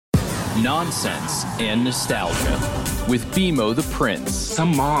Nonsense and Nostalgia with BMO the Prince.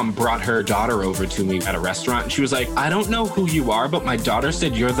 Some mom brought her daughter over to me at a restaurant, and she was like, I don't know who you are, but my daughter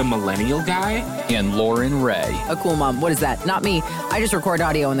said you're the millennial guy. And Lauren Ray. A cool mom. What is that? Not me. I just record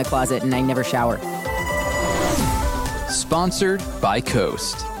audio in the closet and I never shower. Sponsored by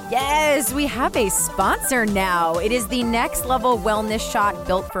Coast. Yes, we have a sponsor now. It is the Next Level Wellness Shot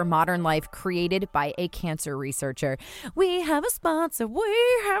built for modern life, created by a cancer researcher. We have a sponsor. We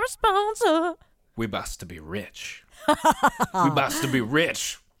have a sponsor. We bust to be rich. We bust to be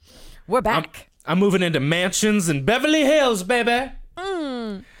rich. We're back. I'm moving into mansions in Beverly Hills, baby.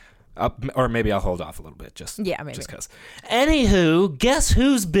 Or maybe I'll hold off a little bit, just because. Anywho, guess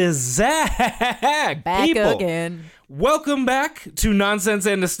who's back? Back People. again. Welcome back to Nonsense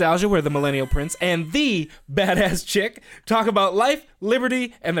and Nostalgia, where the Millennial Prince and the Badass Chick talk about life,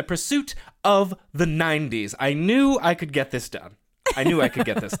 liberty, and the pursuit of the 90s. I knew I could get this done.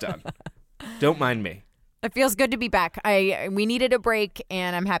 Don't mind me. It feels good to be back. We needed a break,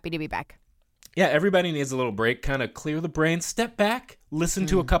 and I'm happy to be back. Yeah, everybody needs a little break, kind of clear the brain, step back, listen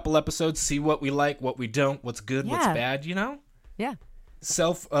to a couple episodes, see what we like, what we don't, what's good, what's bad, you know? Yeah.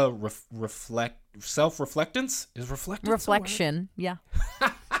 Self-reflectance? Is reflectance Reflection, yeah.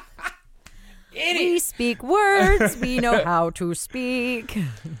 We speak words, we know how to speak.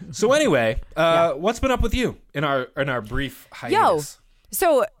 So anyway, what's been up with you in our brief hiatus?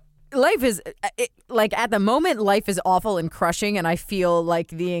 So life is, at the moment, life is awful and crushing, and I feel like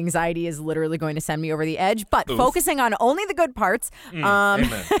the anxiety is literally going to send me over the edge, but focusing on only the good parts.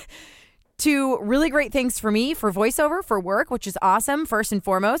 Amen. Two really great things for me, for voiceover, for work, which is awesome. First and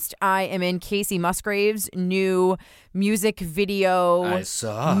foremost, I am in Casey Musgrave's new music video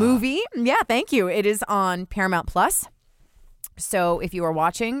movie. Yeah, thank you. It is on Paramount Plus. So if you are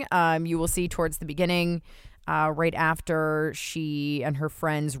watching, you will see towards the beginning, right after she and her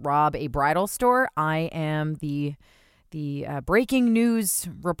friends rob a bridal store, I am the breaking news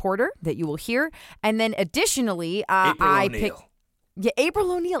reporter that you will hear. And then additionally, I picked... Yeah, April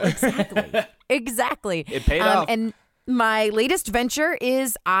O'Neil, exactly. Exactly. It paid off. And my latest venture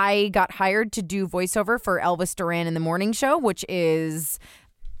is I got hired to do voiceover for Elvis Duran in the Morning Show, which is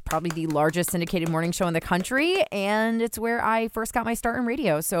probably the largest syndicated morning show in the country, and it's where I first got my start in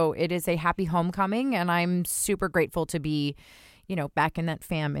radio. So it is a happy homecoming, and I'm super grateful to be, back in that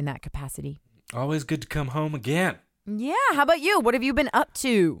fam in that capacity. Always good to come home again. Yeah, how about you? What have you been up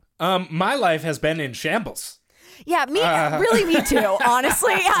to? My life has been in shambles. Yeah, really me too,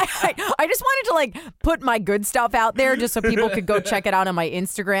 honestly. I just wanted to put my good stuff out there just so people could go check it out on my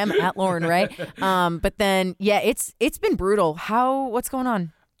Instagram at Lauren Ray. But then, it's been brutal. What's going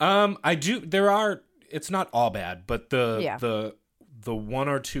on? It's not all bad, but the one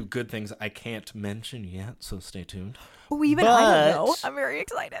or two good things I can't mention yet, so stay tuned. Oh, I don't know. I'm very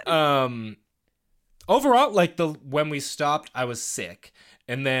excited. Overall, when we stopped, I was sick.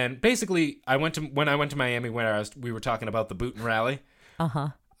 And then basically, when I went to Miami, we were talking about the Bootin' Rally.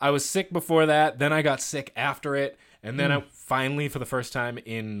 I was sick before that. Then I got sick after it. And then I finally, for the first time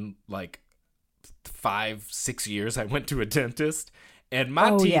in 5-6 years, I went to a dentist. And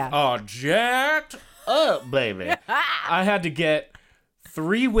my teeth are jacked up, baby. I had to get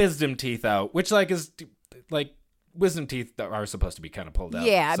 3 wisdom teeth out, which is wisdom teeth that are supposed to be kind of pulled out.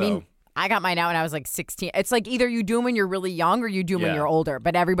 Yeah, I mean, I got mine out when I was 16. It's either you do them when you're really young or you do them when you're older,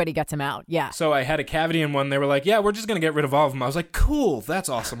 but everybody gets them out. Yeah. So I had a cavity in one. They were like, yeah, we're just going to get rid of all of them. I was like, cool. That's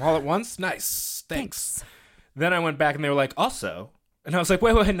awesome. All at once. Nice. Thanks. Then I went back and they were like, also. And I was like,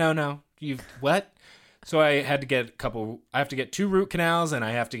 wait, no. You what? So I had to get I have to get 2 root canals and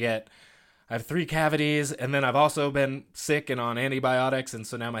I have 3 cavities. And then I've also been sick and on antibiotics. And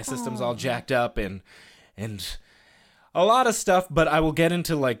so now my system's all jacked up and a lot of stuff, but I will get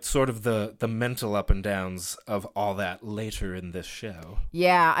into sort of the mental up and downs of all that later in this show.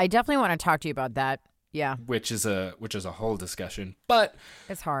 Yeah, I definitely want to talk to you about that. Yeah. Which is a whole discussion. But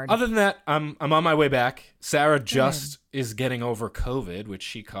it's hard. Other than that, I'm on my way back. Sarah just is getting over COVID, which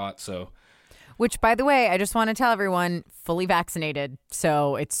she caught, so Which, by the way, I just want to tell everyone, fully vaccinated.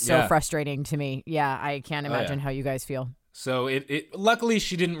 So it's so frustrating to me. Yeah, I can't imagine how you guys feel. So it luckily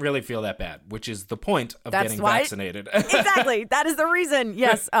she didn't really feel that bad, which is the point of getting vaccinated. Exactly. That is the reason.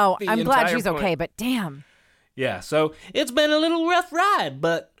 Yes. Oh, I'm glad she's okay, but damn. Yeah. So it's been a little rough ride,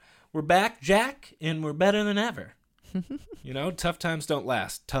 but we're back, Jack, and we're better than ever. Tough times don't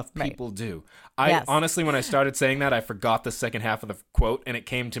last. Tough people do. Honestly, when I started saying that, I forgot the second half of the quote, and it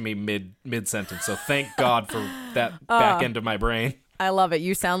came to me mid sentence. So thank God for that back end of my brain. I love it.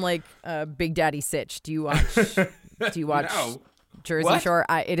 You sound like Big Daddy Sitch. Do you watch? No. Jersey What? Shore.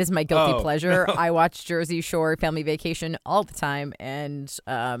 It is my guilty Oh, pleasure. no. I watch Jersey Shore Family Vacation all the time, and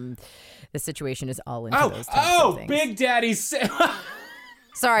the situation is all into those types of things. Big Daddy Sitch.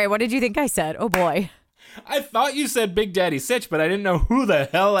 Sorry, what did you think I said? Oh boy. I thought you said Big Daddy Sitch, but I didn't know who the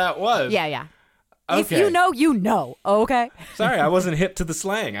hell that was. Yeah. Okay. If you know, you know. Okay. Sorry, I wasn't hip to the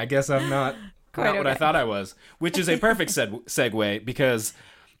slang. I guess I'm not Quite what I okay. thought I was, which is a perfect segue because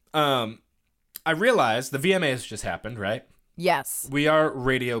I realized the VMAs just happened, right? Yes. We are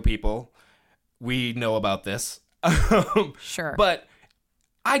radio people. We know about this. Sure. But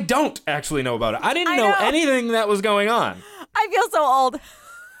I don't actually know about it. I didn't know know. anything that was going on. I feel so old.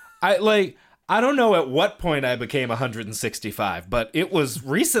 I don't know at what point I became 165, but it was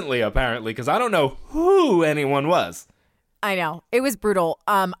recently apparently because I don't know who anyone was. I know. It was brutal.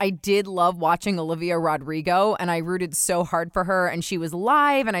 I did love watching Olivia Rodrigo, and I rooted so hard for her, and she was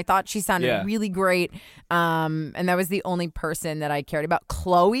live, and I thought she sounded really great. And that was the only person that I cared about.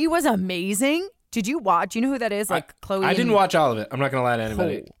 Chloe was amazing. Did you watch? Do you know who that is? Chloe. I didn't watch all of it. I'm not going to lie to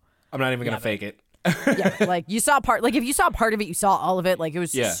anybody. Oh. I'm not even going to fake it. Yeah, you saw part. If you saw part of it, you saw all of it. It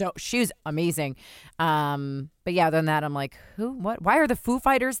was so. She was amazing. But yeah, other than that, I'm like, who? What? Why are the Foo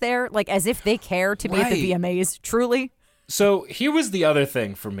Fighters there? As if they care to be at the VMAs. Truly. So here was the other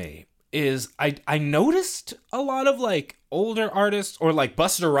thing for me is I noticed a lot of older artists or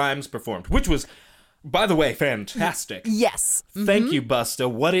Busta Rhymes performed, which was, by the way, fantastic. Yes. Thank you, Busta.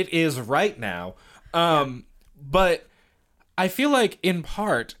 What it is right now. But I feel like in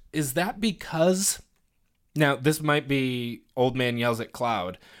part, is that because, now this might be Old Man Yells at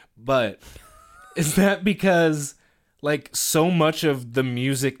Cloud, but is that because so much of the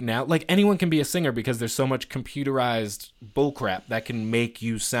music now, anyone can be a singer because there's so much computerized bullcrap that can make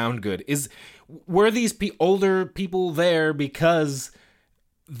you sound good. Were these older people there because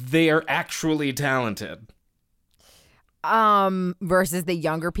they are actually talented? Versus the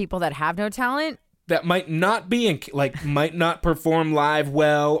younger people that have no talent? That might not be, might not perform live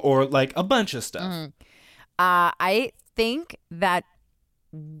well or a bunch of stuff. I think that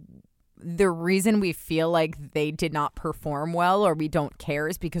the reason we feel like they did not perform well or we don't care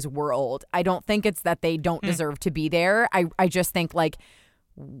is because we're old. I don't think it's that they don't deserve to be there. I just think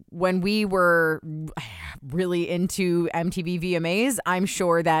when we were really into MTV VMAs, I'm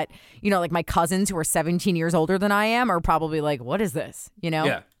sure that, my cousins who are 17 years older than I am are probably what is this?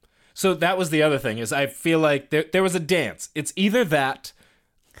 Yeah. So that was the other thing is I feel like there was a dance. It's either that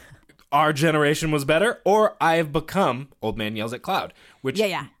our generation was better or I've become Old Man Yells at Cloud, which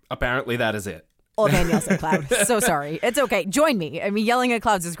apparently that is it. Old Man Yells at Cloud. So sorry. It's okay. Join me. I mean, yelling at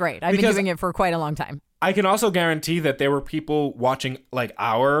clouds is great. I've been doing it for quite a long time. I can also guarantee that there were people watching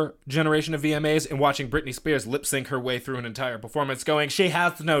our generation of VMAs and watching Britney Spears lip sync her way through an entire performance going, she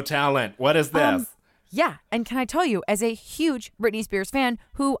has no talent. What is this? Yeah, and can I tell you, as a huge Britney Spears fan,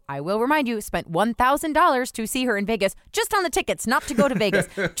 who, I will remind you, spent $1,000 to see her in Vegas, just on the tickets, not to go to Vegas,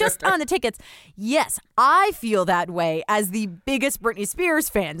 just on the tickets. Yes, I feel that way as the biggest Britney Spears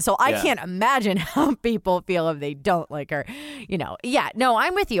fan, so I can't imagine how people feel if they don't like her. Yeah, no,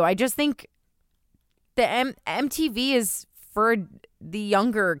 I'm with you. I just think the MTV is for the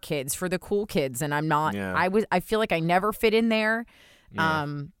younger kids, for the cool kids, and I'm not. Yeah. I feel like I never fit in there. Yeah.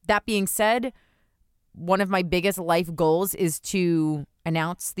 That being said, one of my biggest life goals is to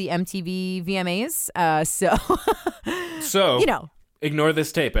announce the MTV VMAs. So ignore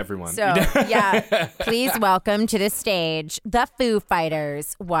this tape, everyone. So, please welcome to the stage the Foo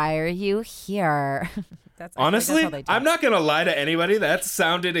Fighters. Why are you here? Honestly, I'm not going to lie to anybody. That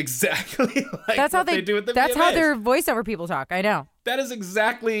sounded exactly like they do at the VMAs. That's how their voiceover people talk. I know. That is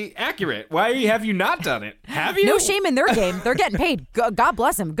exactly accurate. Why have you not done it? Have you? No shame in their game. They're getting paid. God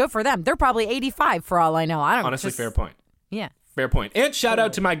bless them. Good for them. They're probably 85 for all I know. I don't. Honestly, fair point. Yeah. Fair point. And shout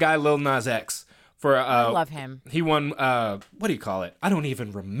out to my guy Lil Nas X for. I love him. He won. What do you call it? I don't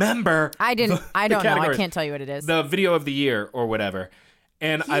even remember. I don't know. I can't tell you what it is. The video of the year or whatever.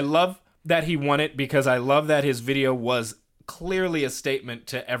 And I love that he won it because I love that his video was clearly a statement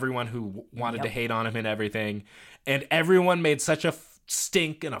to everyone who wanted to hate on him and everything. And everyone made such a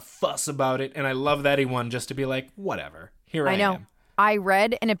stink and a fuss about it. And I love that he won just to be like, whatever. Here I am. I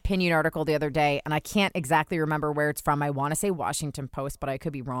read an opinion article the other day, and I can't exactly remember where it's from. I want to say Washington Post, but I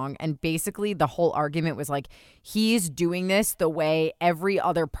could be wrong. And basically, the whole argument was he's doing this the way every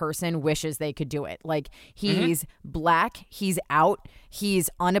other person wishes they could do it. He's black, he's out,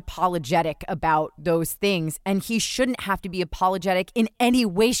 he's unapologetic about those things, and he shouldn't have to be apologetic in any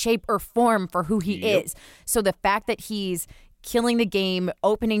way, shape, or form for who he is. So the fact that he's killing the game,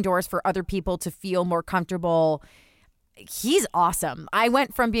 opening doors for other people to feel more comfortable, he's awesome. I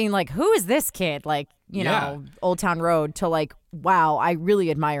went from being who is this kid? you know, Old Town Road to like, wow, I really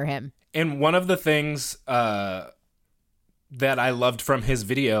admire him. And one of the things that I loved from his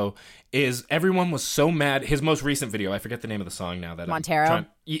video is everyone was so mad. His most recent video, I forget the name of the song now. That Montero?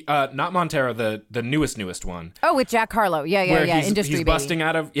 Not Montero, the newest one. Oh, with Jack Harlow. Yeah. Industry he's busting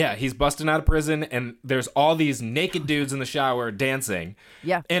out of he's busting out of prison, and there's all these naked dudes in the shower dancing.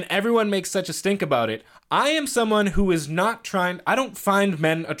 Yeah. And everyone makes such a stink about it. I am someone who is not trying. I don't find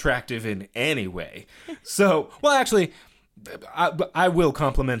men attractive in any way. So, well, actually, I will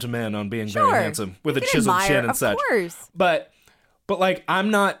compliment a man on being very handsome with a chiseled chin and such. Of course. But like,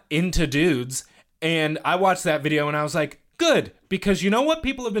 I'm not into dudes, and I watched that video and I was like, good, because you know what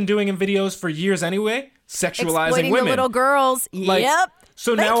people have been doing in videos for years anyway? Sexualizing Exploiting women. the little girls. Like, yep.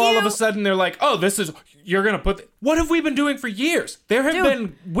 So now all of a sudden they're like, oh, you're going to put, what have we been doing for years? There have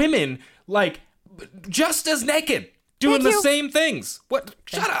been women like just as naked doing the same things. What?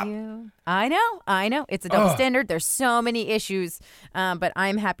 Shut up. I know. It's a double standard. There's so many issues, but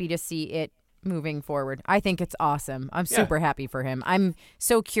I'm happy to see it moving forward. I think it's awesome. I'm super happy for him. I'm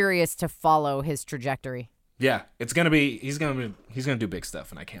so curious to follow his trajectory. Yeah, he's gonna do big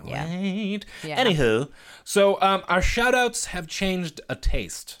stuff, and I can't wait. Yeah. Anywho, so our shout outs have changed a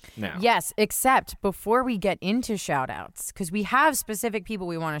taste now. Yes, except before we get into shout outs, because we have specific people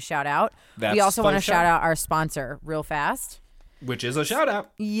we want to shout out. We also want to shout out our sponsor real fast. Which is a shout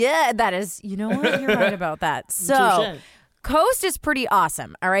out. Yeah, that is. You know what? You're right about that. So Coast is pretty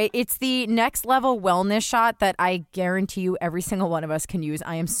awesome, all right? It's the next level wellness shot that I guarantee you every single one of us can use.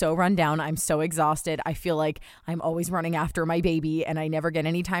 I am so run down. I'm so exhausted. I feel like I'm always running after my baby and I never get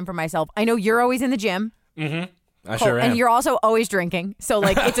any time for myself. I know you're always in the gym. Mm-hmm. I sure am. And you're also always drinking. So,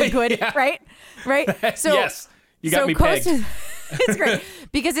 like, it's a good, right? So, yes. You got me pegged. It's great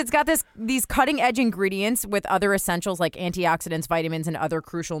because it's got these cutting edge ingredients with other essentials like antioxidants, vitamins, and other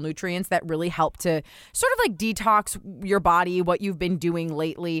crucial nutrients that really help to sort of like detox your body, what you've been doing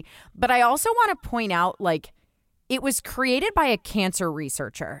lately. But I also want to point out, like, it was created by a cancer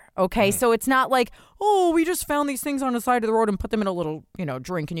researcher. Okay. So it's not like, oh, we just found these things on the side of the road and put them in a little,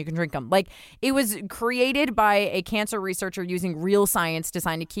 drink and you can drink them. Like, it was created by a cancer researcher using real science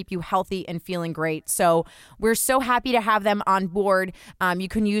designed to keep you healthy and feeling great. So we're so happy to have them on board. You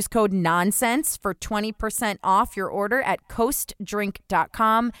can use code NONSENSE for 20% off your order at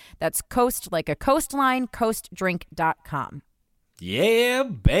coastdrink.com. That's coast like a coastline, coastdrink.com. Yeah,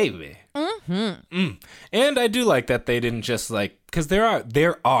 baby. Mm-hmm. And I do like that they didn't just because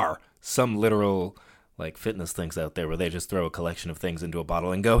there are some literal like fitness things out there where they just throw a collection of things into a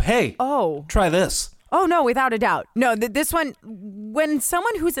bottle and go, hey, try this. Oh, no, without a doubt. No, this one, when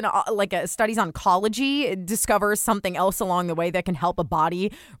someone who's studies oncology discovers something else along the way that can help a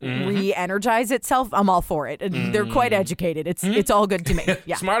body re-energize itself, I'm all for it. They're quite educated. It's all good to me.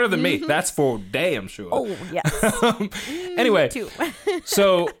 Yeah. Smarter than me. That's for damn sure. Oh, yes. Anyway, too.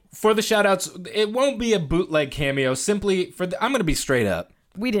 So for the shout-outs, it won't be a bootleg cameo. Simply I'm going to be straight up.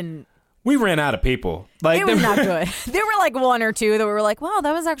 We ran out of people. It was not good. There were like one or two that were like, wow,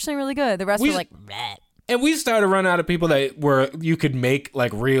 that was actually really good. The rest were like, bleh. And we started to run out of people that you could make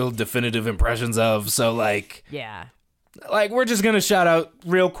like real definitive impressions of. So yeah. We're just going to shout out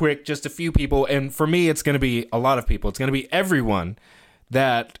real quick just a few people. And for me, it's going to be a lot of people. It's going to be everyone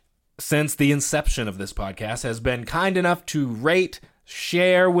that since the inception of this podcast has been kind enough to rate,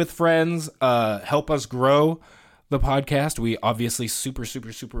 share with friends, help us grow the podcast. We obviously super,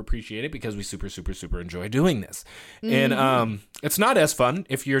 super, super appreciate it because we super, super, super enjoy doing this. And it's not as fun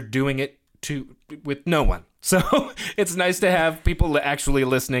if you're doing it with no one. So it's nice to have people actually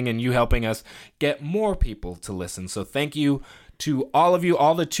listening and you helping us get more people to listen. So thank you to all of you,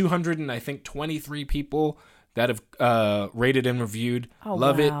 all the 223 people that have rated and reviewed.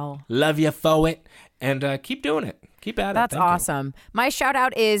 Love it. Love you for it. And keep doing it. Keep at it. That's awesome. My shout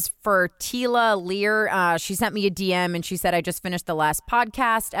out is for Tila Lear. She sent me a DM and she said, I just finished the last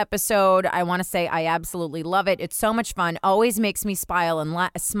podcast episode. I want to say I absolutely love it. It's so much fun. Always makes me smile and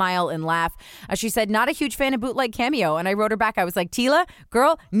laugh. She said, not a huge fan of Bootleg Cameo. And I wrote her back. I was like, Tila,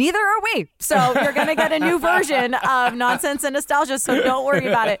 girl, neither are we. So you're going to get a new version of Nonsense and Nostalgia. So don't worry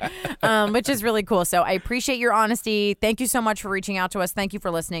about it, which is really cool. So I appreciate your honesty. Thank you so much for reaching out to us. Thank you for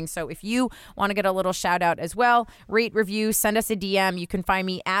listening. So if you want to get a little shout out as well, rate, review, send us a DM. You can find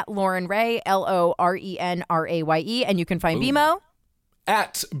me at Lauren Ray, LORENRAYE, and you can find BMO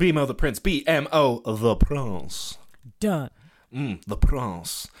at BMO the Prince, BMO the Prince. Done. The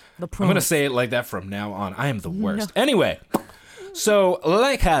Prince. I'm going to say it like that from now on. I am the worst. No. Anyway, so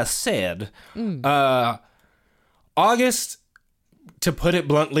like I said, August, to put it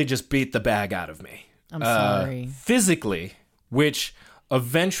bluntly, just beat the bag out of me. I'm sorry. Physically, which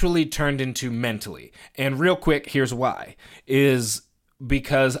eventually turned into mentally. And real quick, here's why. Is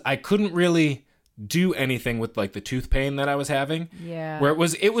because I couldn't really do anything with like the tooth pain that I was having. Yeah. Where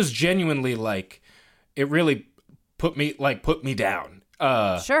it was genuinely like, it really put me down.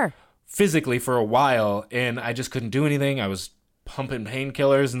 Sure. Physically for a while, and I just couldn't do anything. I was pumping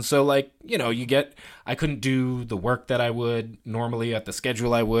painkillers, and so like, I couldn't do the work that I would normally at the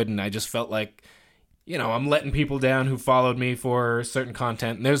schedule I would, and I just felt like, I'm letting people down who followed me for certain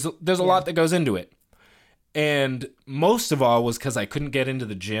content. And there's a lot that goes into it. And most of all was because I couldn't get into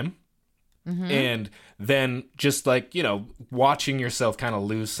the gym. Mm-hmm. And then just like, watching yourself kind of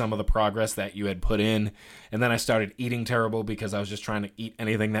lose some of the progress that you had put in. And then I started eating terrible because I was just trying to eat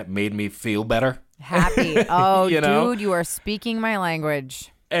anything that made me feel better. Happy. Oh, dude, you are speaking my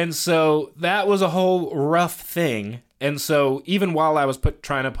language. And so that was a whole rough thing. And so even while I was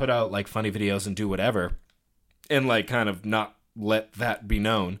trying to put out like funny videos and do whatever and like kind of not let that be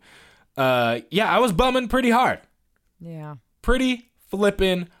known, I was bumming pretty hard. Yeah. Pretty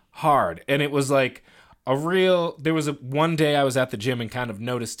flippin' hard. And it was like there was one day I was at the gym and kind of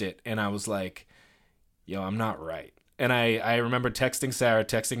noticed it, and I was like, yo, I'm not right. And I remember texting Sarah,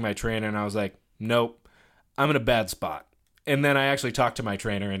 texting my trainer, and I was like, nope, I'm in a bad spot. And then I actually talked to my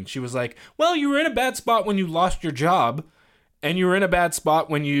trainer, and she was like, well, you were in a bad spot when you lost your job, and you were in a bad spot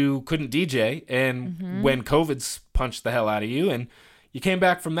when you couldn't DJ, and when COVID's punched the hell out of you, and you came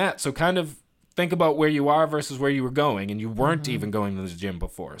back from that. So kind of think about where you are versus where you were going, and you weren't even going to the gym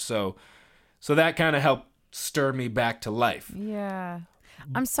before. So that kind of helped stir me back to life. Yeah.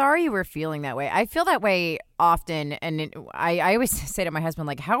 I'm sorry you were feeling that way. I feel that way often, and I always say to my husband,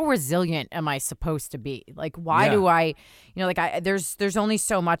 like, how resilient am I supposed to be? Like, why do I, there's only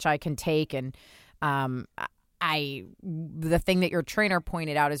so much I can take, and the thing that your trainer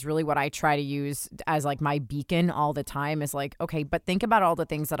pointed out is really what I try to use as like my beacon all the time is like, okay, but think about all the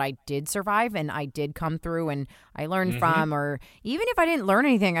things that I did survive and I did come through and I learned from, or even if I didn't learn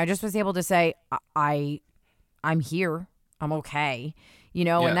anything, I just was able to say, I'm here, I'm okay.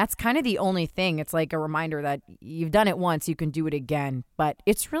 And that's kind of the only thing. It's like a reminder that you've done it once, you can do it again, but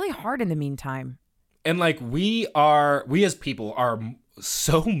it's really hard in the meantime. And like we as people are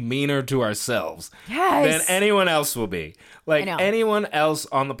so meaner to ourselves than anyone else will be. Like anyone else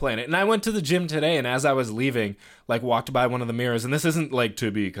on the planet. And I went to the gym today, and as I was leaving, like walked by one of the mirrors, and this isn't like to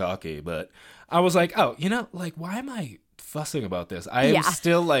be cocky, but I was like, oh, like why am I fussing about this? I am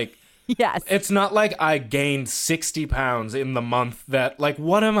still like, yes. It's not like I gained 60 pounds in the month that, like,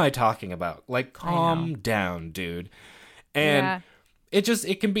 what am I talking about? Like, calm down, dude. And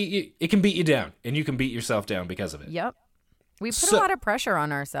it can beat you down, and you can beat yourself down because of it. Yep. We put a lot of pressure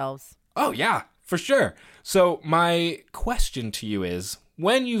on ourselves. Oh, yeah, for sure. So my question to you is,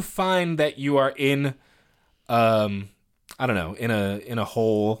 when you find that you are in, I don't know, in a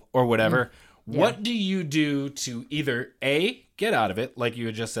hole or whatever, what do you do to either A, get out of it, like you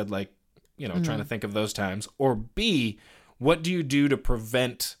had just said, like, trying to think of those times, or B, what do you do to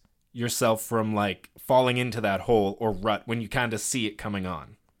prevent yourself from like falling into that hole or rut when you kind of see it coming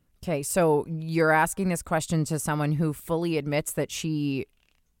on? Okay, so you're asking this question to someone who fully admits that she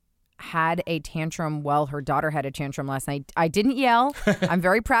had a tantrum. Well, her daughter had a tantrum last night. I didn't yell. I'm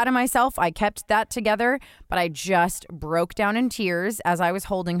very proud of myself. I kept that together, but I just broke down in tears as I was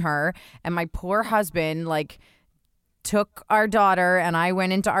holding her. And my poor husband, like, took our daughter, and I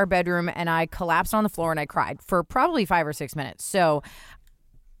went into our bedroom, and I collapsed on the floor, and I cried for probably 5 or 6 minutes. So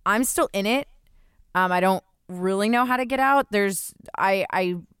I'm still in it. I don't really know how to get out.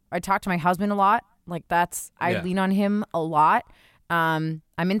 I talk to my husband a lot. Like I lean on him a lot. I'm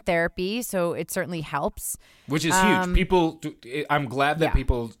in therapy, so it certainly helps. Which is huge. I'm glad that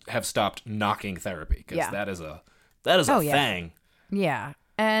people have stopped knocking therapy, because that is a thing. Yeah.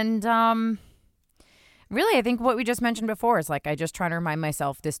 And really, I think what we just mentioned before is like, I just try to remind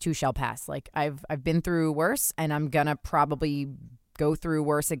myself this too shall pass. Like I've been through worse, and I'm gonna probably go through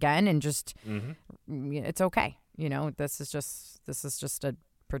worse again, and just it's okay. This is just a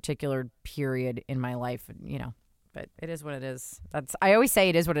particular period in my life, but it is what it is. I always say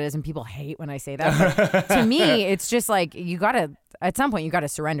it is what it is, and people hate when I say that. But to me, it's just like, at some point you gotta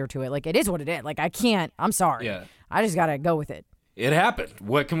surrender to it. Like, it is what it is. Like, I'm sorry. Yeah. I just gotta go with it. It happened.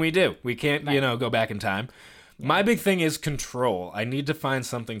 What can we do? We can't, go back in time. Yeah. My big thing is control. I need to find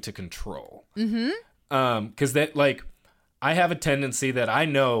something to control. Because that, like, I have a tendency that I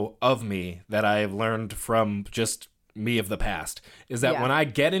know of me that I have learned from just me of the past, is that when I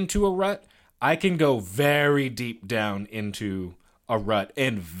get into a rut, I can go very deep down into a rut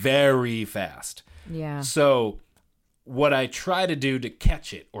and very fast. Yeah. So what I try to do to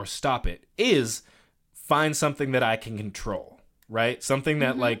catch it or stop it is find something that I can control. right? Something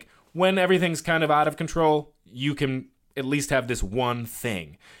that like when everything's kind of out of control, you can at least have this one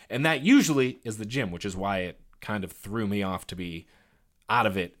thing. And that usually is the gym, which is why it kind of threw me off to be out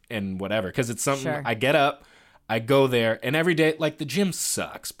of it and whatever. Because it's something I get up, I go there, and every day, like, the gym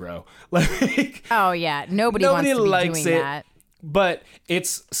sucks, bro. Like, oh, yeah. Nobody wants to be doing that. But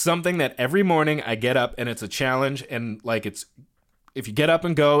it's something that every morning I get up and it's a challenge. And, like, it's if you get up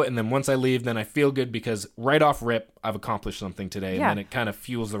and go, and then once I leave, then I feel good because right off rip, I've accomplished something today. And then it kind of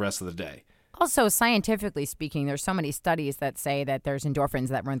fuels the rest of the day. Also, scientifically speaking, there's so many studies that say that there's endorphins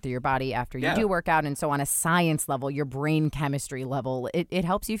that run through your body after you do work out. And so on a science level, your brain chemistry level, it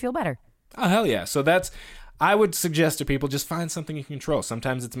helps you feel better. Oh, hell yeah. So I would suggest to people, just find something you can control.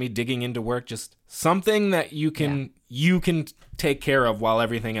 Sometimes it's me digging into work, just something that you can take care of while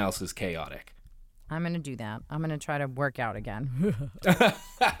everything else is chaotic. I'm going to do that. I'm going to try to work out again.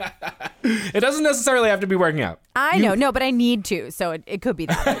 It doesn't necessarily have to be working out. I know. No, but I need to. So it could be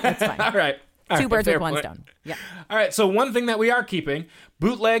that. That's fine. All right. Two birds with one stone. Yeah. All right. So one thing that we are keeping,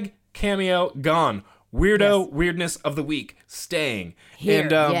 bootleg, cameo, gone. Weirdo, weirdness of the week, staying. Here,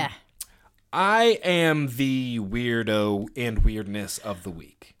 and I am the weirdo and weirdness of the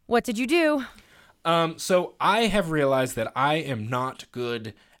week. What did you do? So I have realized that I am not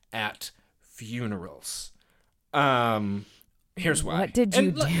good at funerals. Here's why. What did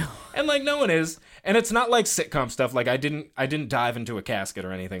you do? And like no one is, and it's not like sitcom stuff. Like I didn't dive into a casket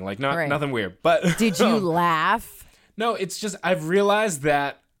or anything. Like nothing weird. But did you laugh? No, it's just I've realized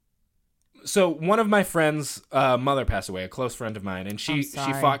that. So one of my friends' mother passed away, a close friend of mine, and she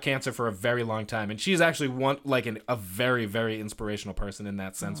fought cancer for a very long time, and she's actually a very, very inspirational person in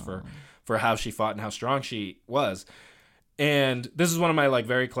that sense for how she fought and how strong she was. And this is one of my like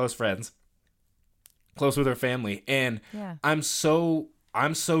very close friends, close with her family, and I'm so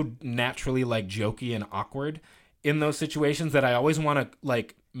naturally like jokey and awkward in those situations that I always want to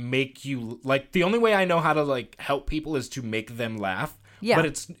like make you like the only way I know how to like help people is to make them laugh. Yeah, but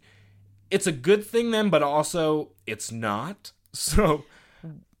it's a good thing then, but also it's not. So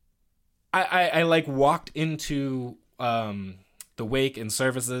I like walked into the wake and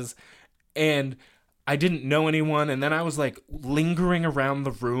services and I didn't know anyone. And then I was like lingering around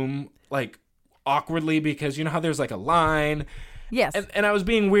the room like awkwardly because you know how there's like a line. Yes. And I was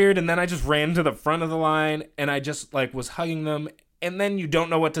being weird. And then I just ran to the front of the line and I just like was hugging them. And then you don't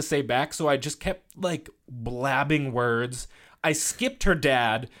know what to say back. So I just kept like blabbing words. I skipped her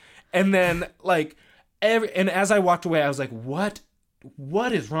dad. And then, like, and as I walked away, I was like, what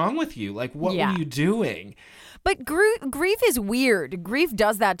is wrong with you? Like, what were you doing? But grief is weird. Grief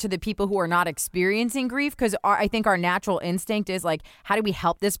does that to the people who are not experiencing grief because I think our natural instinct is, like, how do we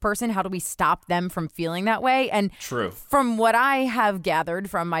help this person? How do we stop them from feeling that way? And True. From what I have gathered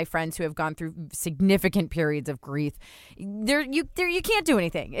from my friends who have gone through significant periods of grief, you can't do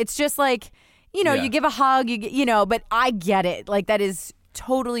anything. It's just like, you give a hug, but I get it. Like, that is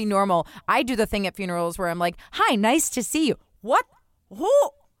totally normal. I do the thing at funerals where I'm like, hi, nice to see you. What? Who?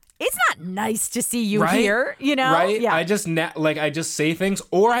 It's not nice to see you here, Right? Yeah. I just say things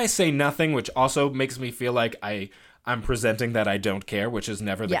or I say nothing, which also makes me feel like I'm presenting that I don't care, which is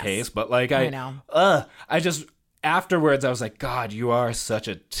never the case. But like I know. I just afterwards I was like, God, you are such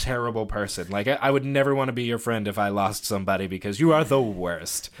a terrible person. Like I would never want to be your friend if I lost somebody because you are the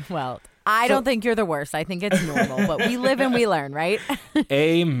worst. Well, I don't think you're the worst. I think it's normal, but we live and we learn, right?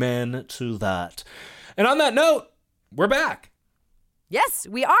 Amen to that. And on that note, we're back. Yes,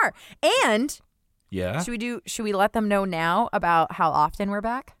 we are. And yeah, should we let them know now about how often we're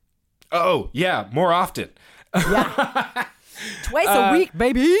back? Oh, yeah, more often. Yeah. Twice a week,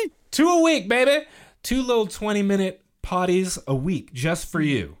 baby. 2 a week, baby. 2 little 20-minute potties a week just for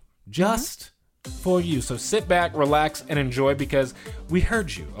you. Just for you. So sit back, relax, and enjoy because we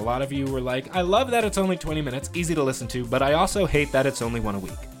heard you. A lot of you were like, I love that it's only 20 minutes, easy to listen to, but I also hate that it's only 1 a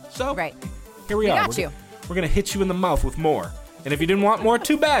week. So here we are. We're going to hit you in the mouth with more. And if you didn't want more,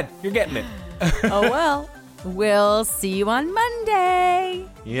 too bad. You're getting it. Oh, well. We'll see you on Monday.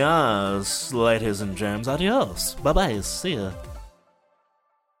 Yes, ladies and germs. Adios. Bye-bye. See ya.